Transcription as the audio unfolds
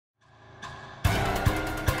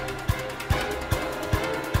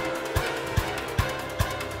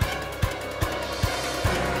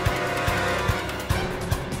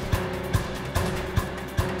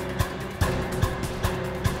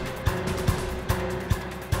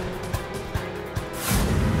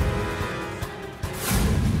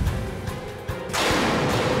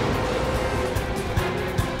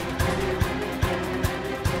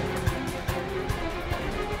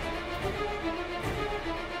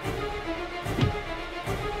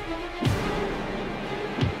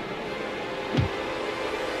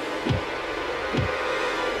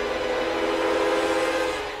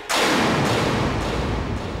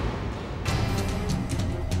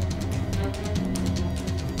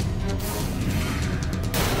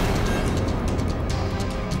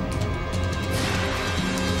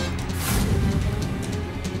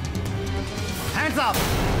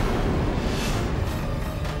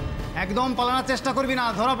একদম পালানোর চেষ্টা করবি না,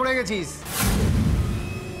 ধরা পড়ে গেছিস।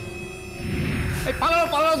 এই পালাও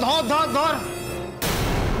পালাও, ধর ধর ধর।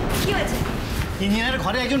 কি হয়েছে? ইঞ্জিনিয়ারের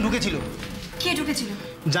ঘরে একজন ঢুকেছিল। কে ঢুকেছিল?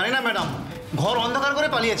 জানি না ম্যাডাম, ঘর অন্ধকার করে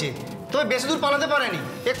পালিয়েছে, তবে বেশি দূর পালাতে পারেনি,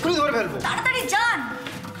 এক্ষুনি ধরে ফেলবো। তাড়াতাড়ি যান।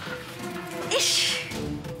 ইস,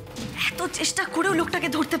 এত চেষ্টা করেও লোকটাকে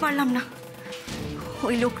ধরতে পারলাম না।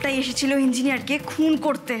 ওই লোকটাই এসেছিল ইঞ্জিনিয়ারকে খুন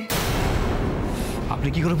করতে। আপনি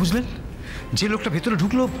কি করে বুঝলেন? যে লোকটা ভেতরে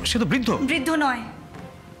ঢুকলো সে তো বৃদ্ধ। বৃদ্ধ নয়,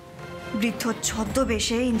 বৃদ্ধ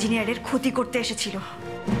ছদ্মবেশে ইঞ্জিনিয়ারের ক্ষতি করতে এসেছিল।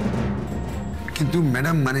 কিন্তু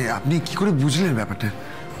ম্যাডাম, মানে আপনি কি করে বুঝলেন ব্যাপারটা?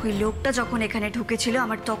 ওই লোকটা যখন এখানে ঢুকেছিল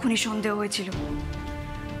আমার তখনই সন্দেহ হয়েছিল।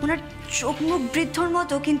 ওনার চোখ মুখ বৃদ্ধর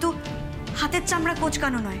মতো, কিন্তু হাতের চামড়া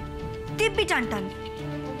কোচকানো নয়, দিব্যি টান টান,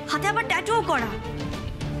 হাতে আবার ট্যাটুও করা।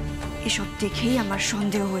 এসব দেখেই আমার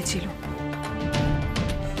সন্দেহ হয়েছিল,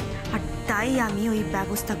 আর তাই আমি ওই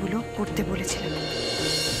ব্যবস্থাগুলো করতে বলেছিলাম।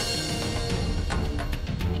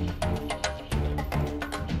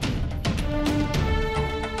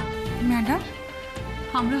 ম্যাডাম,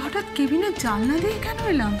 আমরা হঠাৎ কেবিনের জানলা দিয়ে কেন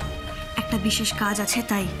এলাম? একটা বিশেষ কাজ আছে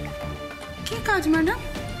তাই। কি কাজ ম্যাডাম?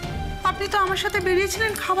 আপনি তো আমার সাথে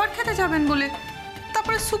বেরিয়েছিলেন খাবার খেতে যাবেন বলে,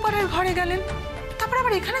 তারপরে সুপারের ঘরে গেলেন, তারপর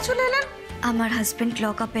আবার এখানে চলে এলেন। আমার হাজবেন্ড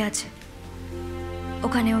লক আপে আছে,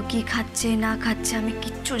 ওখানে ও কি খাচ্ছে না খাচ্ছে আমি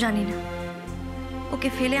কিচ্ছু জানি না। ওকে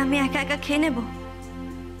ফেলে আমি একা একা খেয়ে নেব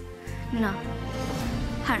না।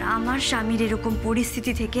 আর আমার স্বামীর এরকম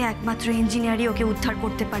পরিস্থিতি থেকে একমাত্র ইঞ্জিনিয়ারই ওকে উদ্ধার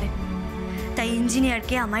করতে পারে, তাই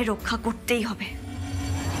ইঞ্জিনিয়ারকে আমায় রক্ষা করতেই হবে।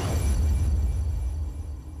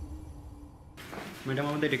 ম্যাডাম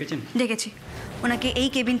আমাদের ডেকেছেন? ডেকেছি, ওনাকে এই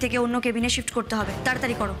কেবিন থেকে অন্য কেবিনে শিফট করতে হবে,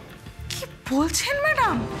 তাড়াতাড়ি করো। কি বলছেন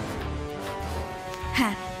ম্যাডাম?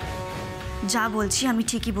 হ্যাঁ, যা বলছি আমি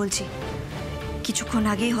ঠিকই বলছি। কিছুক্ষণ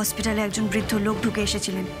আগেই হসপিটালে একজন বৃদ্ধ লোক ঢুকে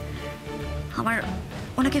এসেছিলেন, আমার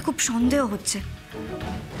ওনাকে খুব সন্দেহ হচ্ছে।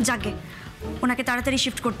 যাকে ওনাকে তাড়াতাড়ি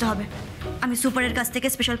শিফট করতে হবে। আমি সুপারের কাছ থেকে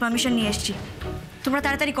স্পেশাল পারমিশন নিয়ে এসেছি, তোমরা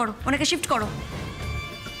তাড়াতাড়ি করো, ওনাকে শিফট করো।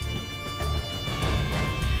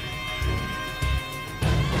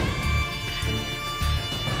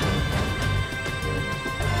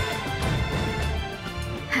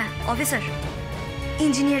 হ্যাঁ অফিসার,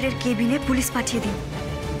 ইঞ্জিনিয়ারের কেবিনে পুলিশ পাঠিয়ে দিন।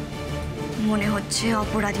 মনে হচ্ছে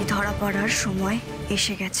অপরাধী ধরা পড়ার সময়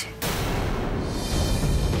এসে গেছে।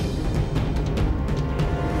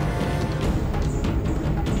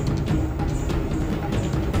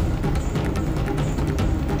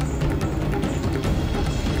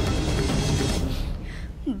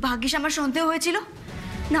 ভাগ্যিস আমার সন্দেহ হয়েছিল,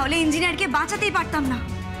 না হলে ইঞ্জিনিয়ারকে বাঁচাতেই পারতাম না।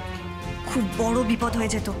 খুব বড় বিপদ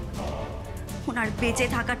হয়ে যেত। ওনার বেঁচে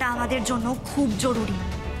থাকাটা আমাদের জন্য খুব জরুরি,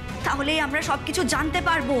 তাহলেই আমরা সবকিছু জানতে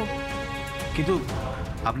পারবো। কিন্তু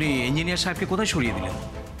আপনি ইঞ্জিনিয়ার সাহেবকে কোথায় সরিয়ে দিলেন?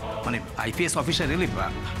 মানে আইপিএস অফিসার এলে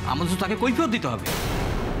আমাদের তো তাকে কৈফিয়ত দিতে হবে।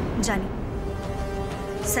 জানি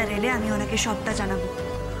স্যার এলে আমি ওনাকে সবটা জানাবো,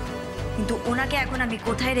 কিন্তু ওনাকে এখন আমি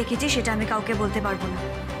কোথায় রেখেছি সেটা আমি কাউকে বলতে পারবো না,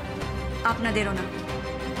 আপনাদেরও না।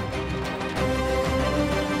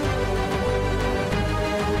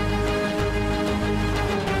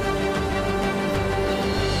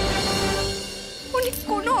 উনি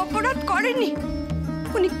কোনো অপরাধ করেননি,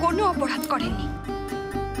 উনি কোনো অপরাধ করেননি।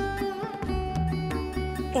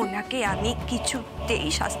 ওনাকে আমি কিছুতেই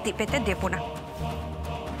শাস্তি পেতে দেব না।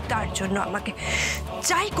 তার জন্য আমাকে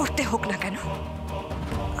যাই করতে হোক না কেন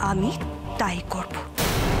আমি তাই করব।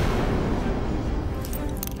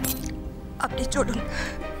 আপনি চলুন,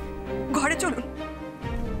 ঘরে চলুন।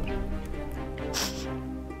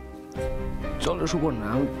 চলো সুবর্ণা,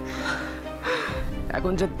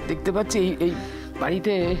 এখন যা দেখতে পাচ্ছি এই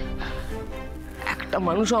বাড়িতে একটা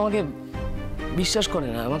মানুষও আমাকে বিশ্বাস করে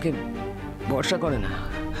না, আমাকে ভরসা করে না।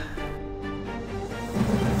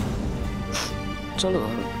 চলো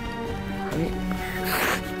আমি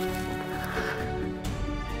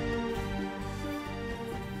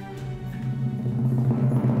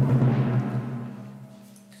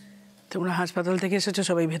তোমরা হাসপাতাল থেকে এসেছো,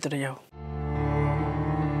 সবাই ভেতরে যাও।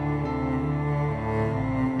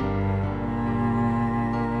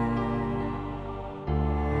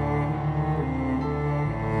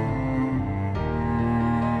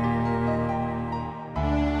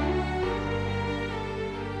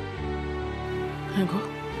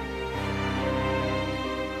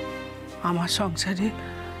 আমার সংসারে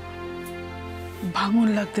ভাঙন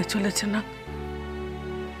লাগতে চলেছে না।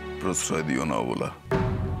 প্রশ্রয় দিও না বলা,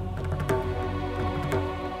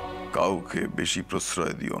 কাউকে বেশি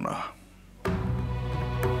প্রশ্রয় দিও না।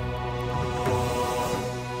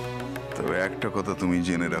 তবে একটা কথা তুমি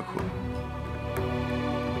জেনে রাখো,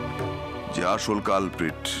 যে আসল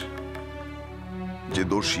কালপ্রিট, যে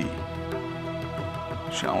দোষী,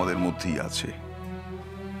 সে আমাদের মধ্যেই আছে,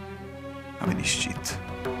 আমি নিশ্চিত।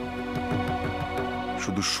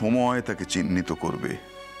 শুধু সময় তাকে চিহ্নিত করবে,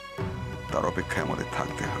 তার অপেক্ষায় আমাদের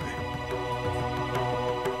থাকতে হবে।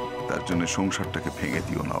 তার জন্য সংসারটাকে ভেঙে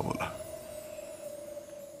দিও না বলা।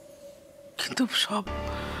 কিন্তু সব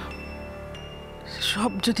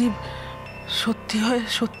সব যদি সত্যি হয়,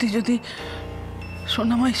 সত্যি যদি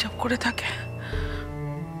সোনামা হিসাব করে থাকে,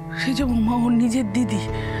 সে যে বৌমা ওর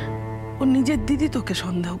নিজের দিদি তোকে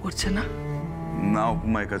সন্দেহ করছে না? না,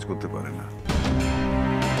 উপমায় কাজ করতে পারে না।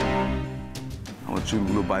 আমার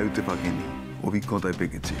চুলগুলো বায়ুতে পাকেনি, অভিজ্ঞতায়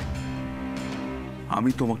পেকেছে।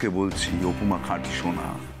 আমি তোমাকে বলছি, উপমা খাঁটি সোনা।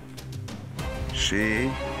 সে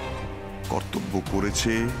কর্তব্য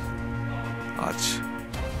করেছে, আজ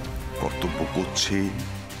কর্তব্য করছে,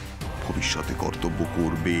 ভবিষ্যতে কর্তব্য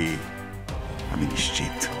করবে, আমি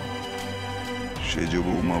নিশ্চিত। সে যে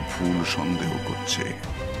বৌমা ভুল সন্দেহ করছে,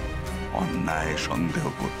 অন্যায় সন্দেহ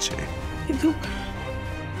করছে।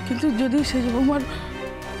 কিন্তু যদি সে যে বৌমার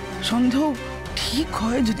সন্দেহ ঠিক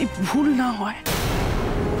হয়, যদি ভুল না হয়,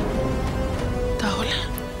 তাহলে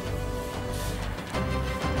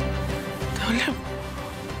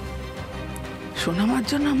সোনামার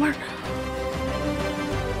জন্য আমার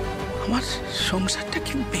সংসারটা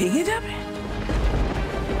কি ভেঙে যাবে?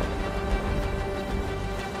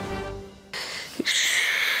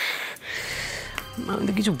 আমি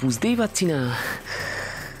তো কিছু বুঝতেই পারছি না।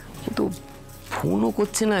 তো ফোনও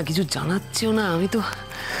করছে না, কিছু জানাচ্ছেও না। আমি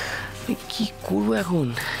কি করবো এখন?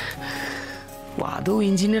 ও আদৌ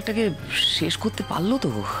ইঞ্জিনিয়ারটাকে শেষ করতে পারলো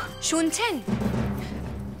তো? শুনছেন?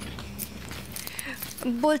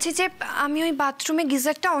 বলছি যে আমি ওই বাথরুমে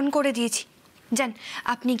গিজারটা অন করে দিয়েছি। যান,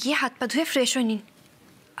 আপনি গিয়ে হাত পা ধুয়ে ফ্রেশ হয়ে নিন।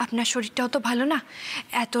 আপনার শরীরটাও তো ভালো না,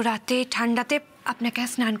 এত রাতে ঠান্ডাতে আপনাকে আর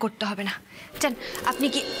স্নান করতে হবে না। যান, আপনি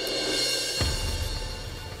কি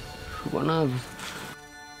সুবর্ণা,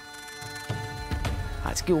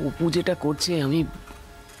 আজকে অপু যেটা করছে আমি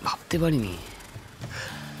ভাবতে পারিনি।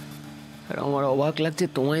 আর আমার অবাক লাগছে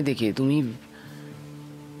তোমায় দেখে। তুমি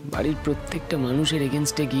বাড়ির প্রত্যেকটা মানুষের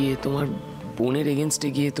এগেনস্টে গিয়ে, তোমার বোনের এগেনস্টে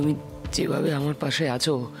গিয়ে তুমি যেভাবে আমার পাশে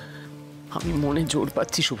আছো, আমি মনে জোর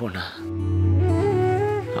পাচ্ছি সুবর্ণা।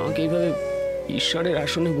 আমাকে এইভাবে ঈশ্বরের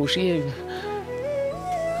আসনে বসিয়ে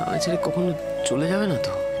আমার ছেড়ে কখনো চলে যাবে না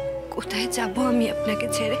তো? কোথায় যাব আমি আপনাকে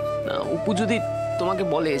ছেড়ে? না, অপু যদি তোমাকে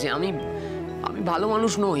বলে যে আমি ভালো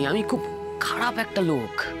মানুষ নই, আমি খুব খারাপ একটা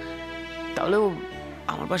লোক, তাহলেও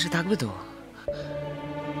আমার পাশে থাকবে তো?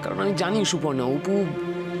 কারণ আমি জানি সুপর্ণা, অপু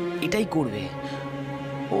এটাই করবে।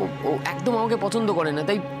 ও একদম আমাকে পছন্দ করে না,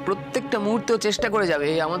 তাই প্রত্যেকটা মুহূর্তেও চেষ্টা করে যাবে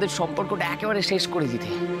আমাদের সম্পর্কটা একেবারে শেষ করে দিতে।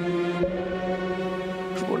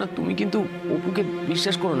 সুপর্ণা, তুমি কিন্তু অপুকে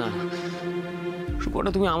বিশ্বাস করো না। সুপর্ণা,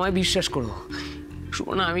 তুমি আমায় বিশ্বাস করো।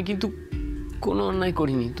 সুপর্ণা, আমি কিন্তু কোনো অন্যায়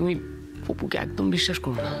করিনি। তুমি অপুকে একদম বিশ্বাস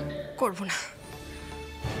করো না। করব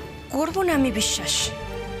না আমি বিশ্বাস।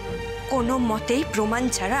 কোনো মতেই প্রমাণ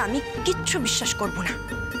ছাড়া আমি কিচ্ছু বিশ্বাস করব না।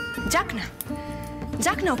 যাক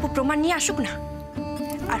না, অপু প্রমাণ নিয়ে আসুক না।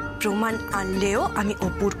 আর প্রমাণ আনলেও আমি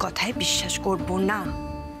অপুর কথায় বিশ্বাস করব না।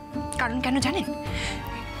 কারণ কেন জানেন?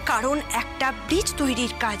 কারণ একটা ব্রিজ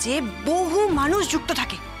তৈরির কাজে বহু মানুষ যুক্ত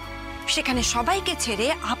থাকে। সেখানে সবাইকে ছেড়ে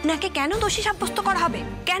আপনাকে কেন দোষী সাব্যস্ত করা হবে?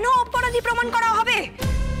 কেন অপরাধী প্রমাণ করা হবে?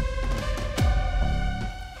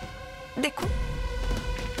 দেখুন,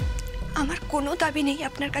 আমার কোনো দাবি নেই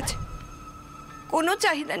আপনার কাছে, কোনো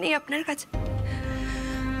চাহিদা নেই আপনার কাছে।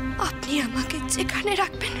 আপনি আমাকে যেখানে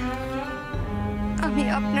রাখবেন, আমি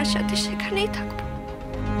আপনার সাথে সেখানেই থাকব।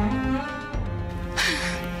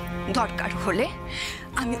 দরকার হলে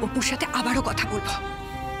আমি অপুর সাথে আবারও কথা বলবো।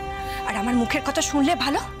 আর আমার মুখের কথা শুনলে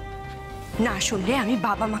ভালো, না শুনলে আমি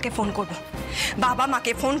বাবা মাকে ফোন করব। বাবা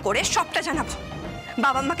মাকে ফোন করে সবটা জানাবো।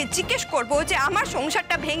 বাবা মাকে জিজ্ঞেস করবো যে আমার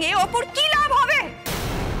সংসারটা ভেঙে অপুর কি লাভ হবে।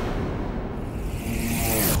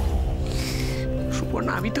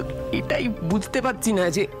 সুপর্ণা, আমি তো এটাই বুঝতে পারছি না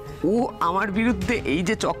যে ও আমার বিরুদ্ধে এই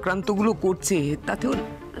যে চক্রান্তগুলো করছে, তাতে ওর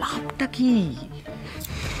লাভটা কি?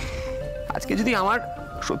 আজকে যদি আমার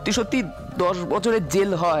সত্যি সত্যি 10 বছরের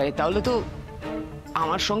জেল হয়, তাহলে তো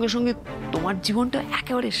আমার সঙ্গে সঙ্গে তোমার জীবনটা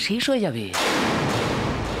একেবারে শেষ হয়ে যাবে।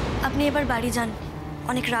 আপনি এবার বাড়ি যান,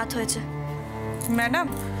 অনেক রাত হয়েছে। ম্যাডাম,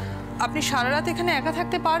 আপনি সারা রাত এখানে একা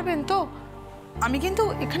থাকতে পারবেন তো? আমি কিন্তু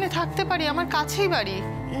এখানে থাকতে পারি, আমার কাছেই বাড়ি।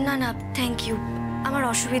 না, থ্যাংক ইউ, আমার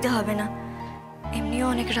অসুবিধা হবে না। এমনিও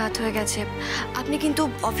অনেক রাত হয়ে গেছে। আপনি কিন্তু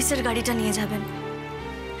অফিসের গাড়িটা নিয়ে যাবেন।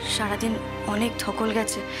 সারাদিন অনেক ধকল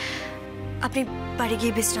গেছে। আপনি বাড়ি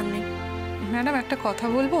গিয়ে বিশ্রাম নিন। ম্যাডাম, একটা কথা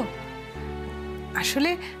বলবো?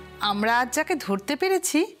 আসলে আমরা আজ যাকে ধরতে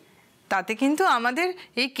পেরেছি, তাতে কিন্তু আমাদের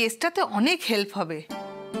এই কেসটাতে অনেক হেল্প হবে।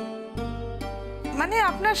 মানে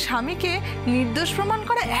আপনার স্বামীকে নির্দোষ প্রমাণ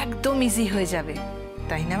করা একদম ইজি হয়ে যাবে,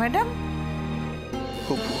 তাই না ম্যাডাম?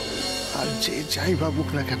 অপু, আর যে যাই ভাবুক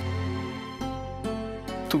না কেন,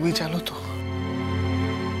 তুমি জানো তো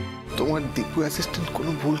তোমার দীপু অ্যাসিস্ট্যান্ট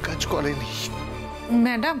কোনো ভুল কাজ করেনি।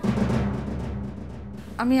 ম্যাডাম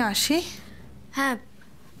আমি আসি। হ্যাঁ,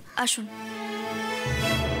 আসুন।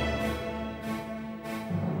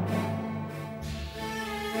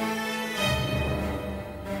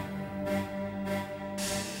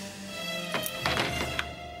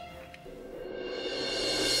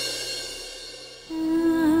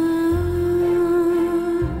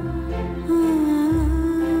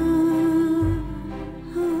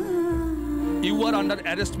 You are under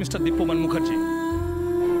arrest, Mr. Dipoman Mukherjee.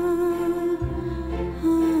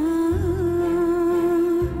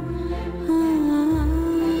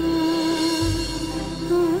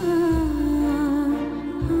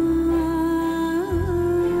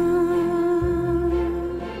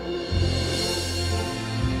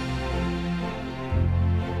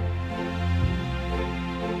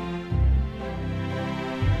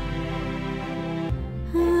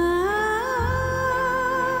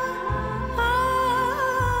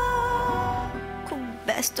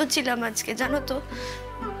 ব্যস্ত ছিলাম আজকে, জানো তো।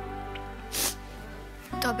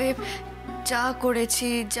 তবে যা করেছি,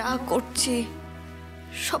 যা করছি,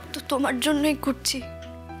 সব তো তোমার জন্যই করছি।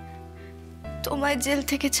 তোমায় জেল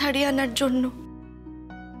থেকে ছাড়িয়ে আনার জন্য,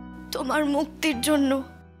 তোমার মুক্তির জন্য।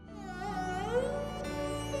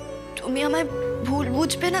 তুমি আমায় ভুল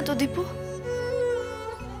বুঝবে না তো দীপু?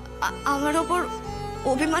 আমার ওপর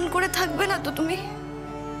অভিমান করে থাকবে না তো তুমি?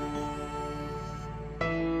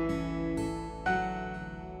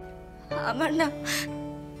 আমার না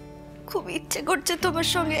খুব ইচ্ছে করছে তোমার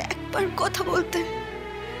সঙ্গে একবার কথা বলতে,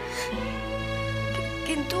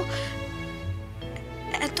 কিন্তু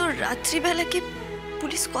এত রাত্রিবেলা কি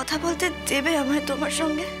পুলিশ কথা বলতে দেবে আমায় তোমার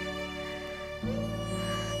সঙ্গে?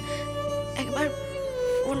 একবার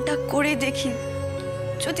ফোনটা করে দেখি,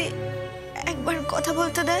 যদি একবার কথা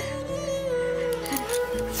বলতে দেয়।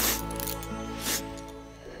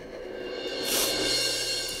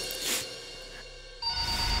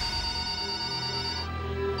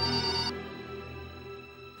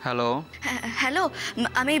 হ্যালো। হ্যালো,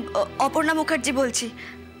 আমি অপর্ণা মুখার্জি বলছি।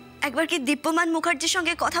 একবার কি দীপ্যমান মুখার্জির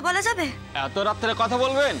সঙ্গে কথা বলা যাবে? এত রাত্রে কথা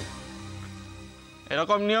বলবেন?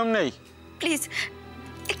 এরকম নিয়ম নেই। প্লিজ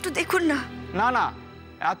একটু দেখুন না। না না,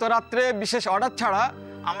 এত রাত্রে বিশেষ অর্ডার ছাড়া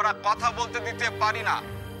আমরা কথা বলতে দিতে পারি না।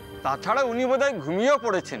 তাছাড়া উনি বোধহয় ঘুমিয়েও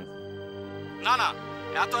পড়েছেন। না না,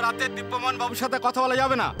 এত রাতে দিব্যমান বাবুর সাথে কথা বলা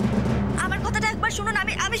যাবে না। আমার কথাটা একবার শুনুন,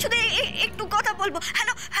 আমি শুধু একটু কথা বলবো।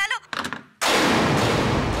 Hello hello.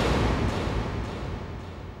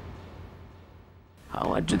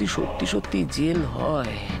 আমার যদি সত্যি সত্যি জেল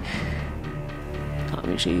হয়,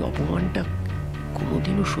 আমি সেই অপমানটা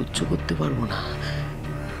কোনোদিনও সহ্য করতে পারবো না।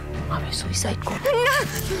 আমি সুইসাইড করব। না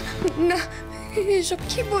না, এসব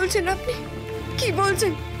কি বলছেন আপনি? কি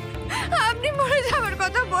বলছেন? আপনি মরে যাওয়ার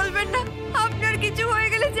কথা বলবেন না। আপনার কিছু হয়ে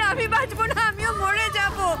গেলে যে আমি বাঁচবো না, আমিও মরে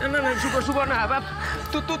যাব। না না না, সুবর্ণা,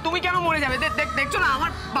 তুমি কেন মরে যাবে? দেখছো না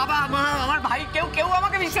আমার বাবা, আমার ভাই, কেউ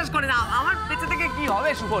আমাকে বিশ্বাস করে না। আমার বেঁচে থেকে কি হবে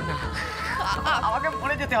সুবর্ণা? আমাকে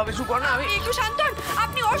মরে যেতে হবে সুবর্ণা। আমি একটু শান্ত হন।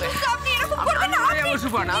 আপনি অসুস্থ, আপনি এরকম করবেন না। মরে যাবো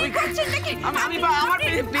সুবর্ণা। আমার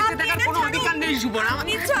বেঁচে থাকার কোনো অধিকার নেই সুবর্ণা।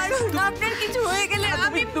 আপনি ছাড়ুন, আপনার কিছু হয়ে গেলে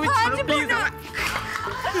আমি বাঁচবো না।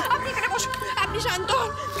 আপনি এখানে বসুন, আপনি শান্ত হন।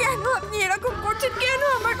 কেন আপনি এরকম করছেন? কেন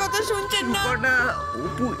আমার কথা শুনছেন না? সুবর্ণা,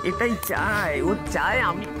 অপু এটাই চায়। ও চায়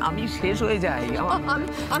আমি শেষ হয়ে যাই।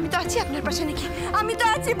 আমি তো আছি আপনার পাশে নাকি? আমি তো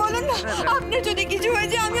আছি, বলুন না। আপনার যদি কিছু হয়ে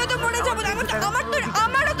যায় আমিও তো মরে যাবো।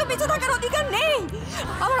 আমারও তো বেঁচে থাকার অধিকার নেই।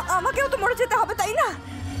 আমাকেও তো মরে যেতে হবে, তাই না?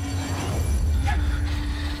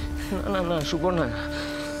 না না সুবর্ণা,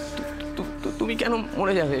 তুমি কেন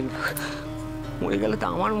মরে যাবে? মরে গেলে তো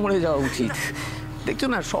আমার মরে যাওয়া উচিত। দেখছো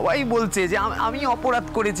না, সবাই বলছে যে আমি অপরাধ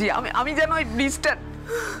করেছি। আমি যেন ওই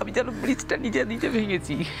ব্রিজটা নিজে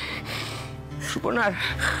ভেঙেছি সুবর্ণা।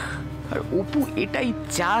 আর অপু এটাই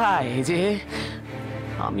চায় যে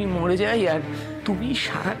আমি মরে যাই আর তুমি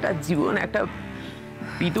সারাটা জীবন একটা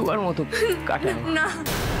বিধবার মতো কাটাও। না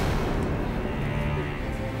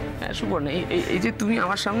হ্যাঁ সুবর্ণা, এই যে তুমি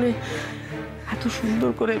আমার সামনে এত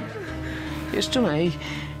সুন্দর করে এসছো না,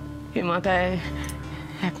 এই মাথায়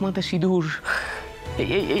এক মাথা সিঁদুর,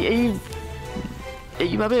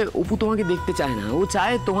 এইভাবে অপু তোমাকে দেখতে চায় না। ও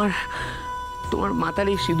চায় তোমার মাথার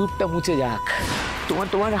এই সিঁদুরটা মুছে যাক।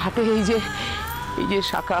 তোমার হাতে এই যে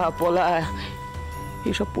শাখা পলা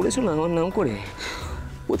এইসব পড়েছো না আমার নাম করে,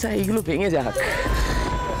 ও চায় এইগুলো ভেঙে যাক।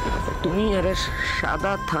 তুমি আর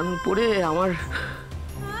সাদা থান পরে আমার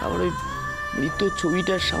ওই মৃত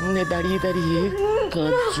ছবিটার সামনে দাঁড়িয়ে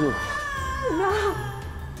কাঁদছো?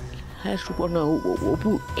 হ্যাঁ সুপর্ণা,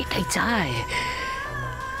 অপু এটাই চায়,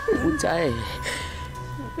 অপু চায়।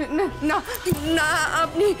 না না না,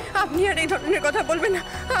 আপনি আপনি আর এই ধরনের কথা বলবেন না।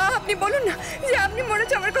 আপনি বলুন না যে আপনি মরে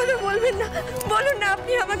যাওয়ার কথা বলবেন না। বলুন না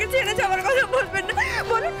আপনি আমাকে ছেড়ে যাওয়ার কথা বলবেন না।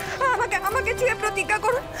 বলুন, আমাকে ছুঁয়ে প্রতিজ্ঞা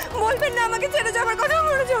করুন। বলবেন না আমাকে ছেড়ে যাওয়ার কথা,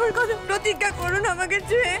 মরে যাওয়ার কথা। প্রতিজ্ঞা করুন আমাকে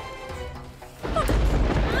ছুঁয়ে।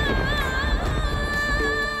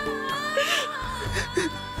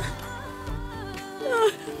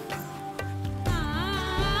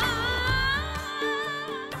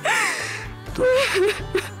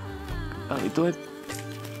 আমি তোমায়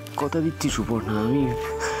কথা দিচ্ছি সুপর্ণা,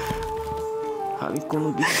 আমি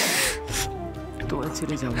কোনোদিন তোমায়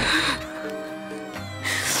ছেড়ে যাব,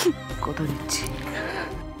 কথা দিচ্ছি।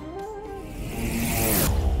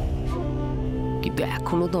 কিন্তু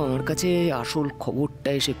এখনো তো আমার কাছে আসল খবরটা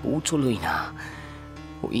এসে পৌঁছলোই না।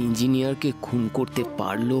 ও ইঞ্জিনিয়ারকে খুন করতে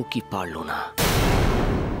পারলো কি পারলো না।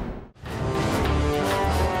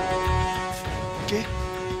 কে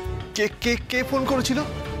কে কে কে ফোন করেছিল?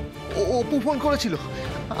 অপু ফোন করেছিল?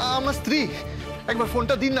 আমার স্ত্রী? একবার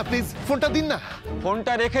ফোনটা দিন না প্লিজ, ফোনটা দিন না।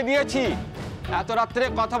 ফোনটা রেখে দিয়েছি, এত রাত্রে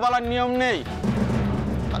কথা বলার নিয়ম নেই।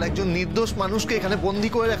 আর একজন নির্দোষ মানুষকে এখানে বন্দি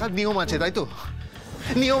করে রাখার নিয়ম আছে, তাই তো?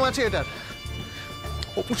 নিয়ম আছে এটার।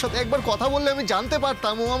 অপুর সাথে একবার কথা বললে আমি জানতে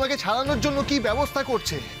পারতাম ও আমাকে ছাড়ানোর জন্য কি ব্যবস্থা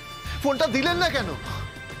করছে। ফোনটা দিলেন না কেন?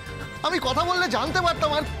 আমি কথা বললে জানতে পারতাম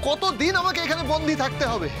আর কতদিন আমাকে এখানে বন্দি থাকতে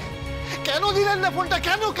হবে। কেন দিলেন না ফোনটা?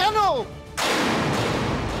 কেন কেন?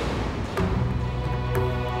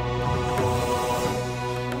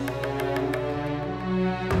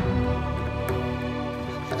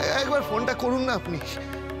 একবার ফোনটা করুন না আপনি,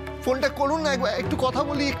 ফোনটা করুন না একবার, একটু কথা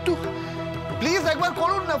বলি একটু প্লিজ। একবার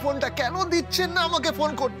করুন না ফোনটা। কেন দিচ্ছেন না আমাকে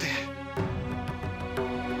ফোন করতে?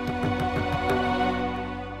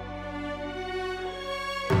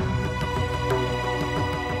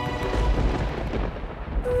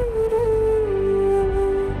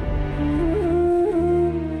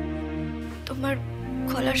 তোমার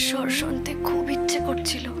গলার স্বর শুনতে খুব ইচ্ছে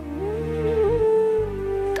করছিল,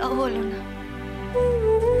 তাও হলো না।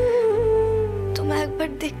 তোমায় একবার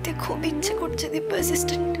দেখতে খুব ইচ্ছে করছে দিব্য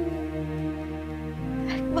অ্যাসিস্ট্যান্ট,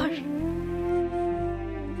 একবার।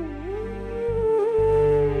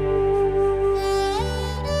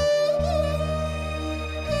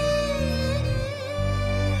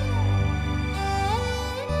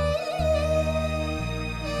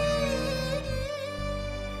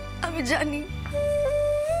 আমি জানি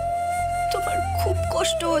তোমার খুব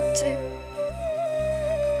কষ্ট হচ্ছে,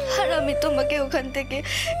 আর আমি তোমাকে ওখান থেকে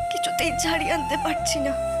কিছুতেই ছাড়িয়ে আনতে পারছি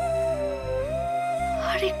না।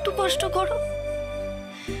 আর একটু কষ্ট করো,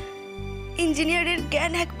 ইঞ্জিনিয়ারের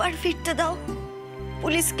জ্ঞান একবার ফিরতে দাও,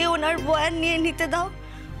 পুলিশকে ওনার বয়ান নিয়ে নিতে দাও।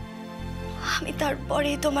 আমি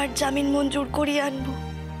তারপরেই তোমার জামিন মঞ্জুর করিয়ে আনবো।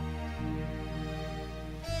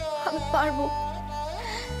 আমি পারবো,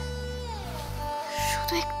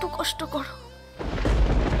 শুধু একটু কষ্ট করো।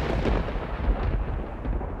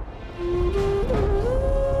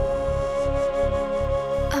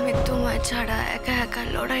 আমি তোমায় ছাড়া একা একা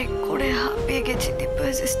লড়াই করে হাঁপিয়ে গেছি দিব্য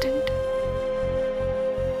অ্যাসিস্ট্যান্ট,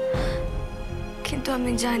 কিন্তু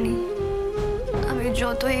আমি জানি আমি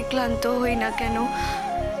যতই ক্লান্ত হই না কেন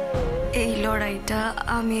এই লড়াইটা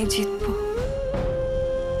আমি জিতবো।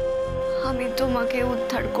 আমি তোমাকে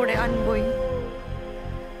উদ্ধার করে আনবই,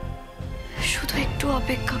 শুধু একটু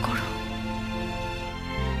অপেক্ষা করো,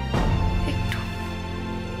 একটু।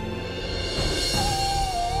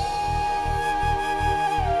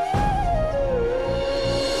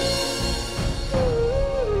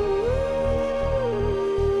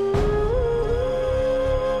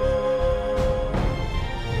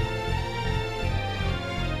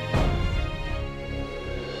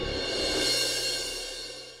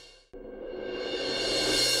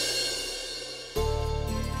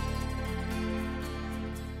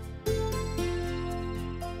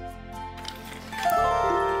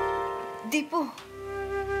 দীপু,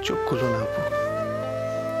 চোখ খুলো না আপু,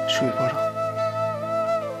 শুয়ে পড়ো।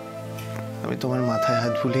 আমি তোমার মাথায়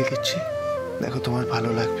হাত বুলিয়ে দিচ্ছি, দেখো তোমার ভালো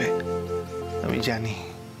লাগবে। আমি জানি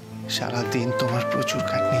সারাদিন তোমার প্রচুর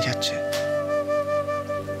খাটনি যাচ্ছে,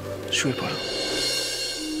 শুয়ে পড়ো।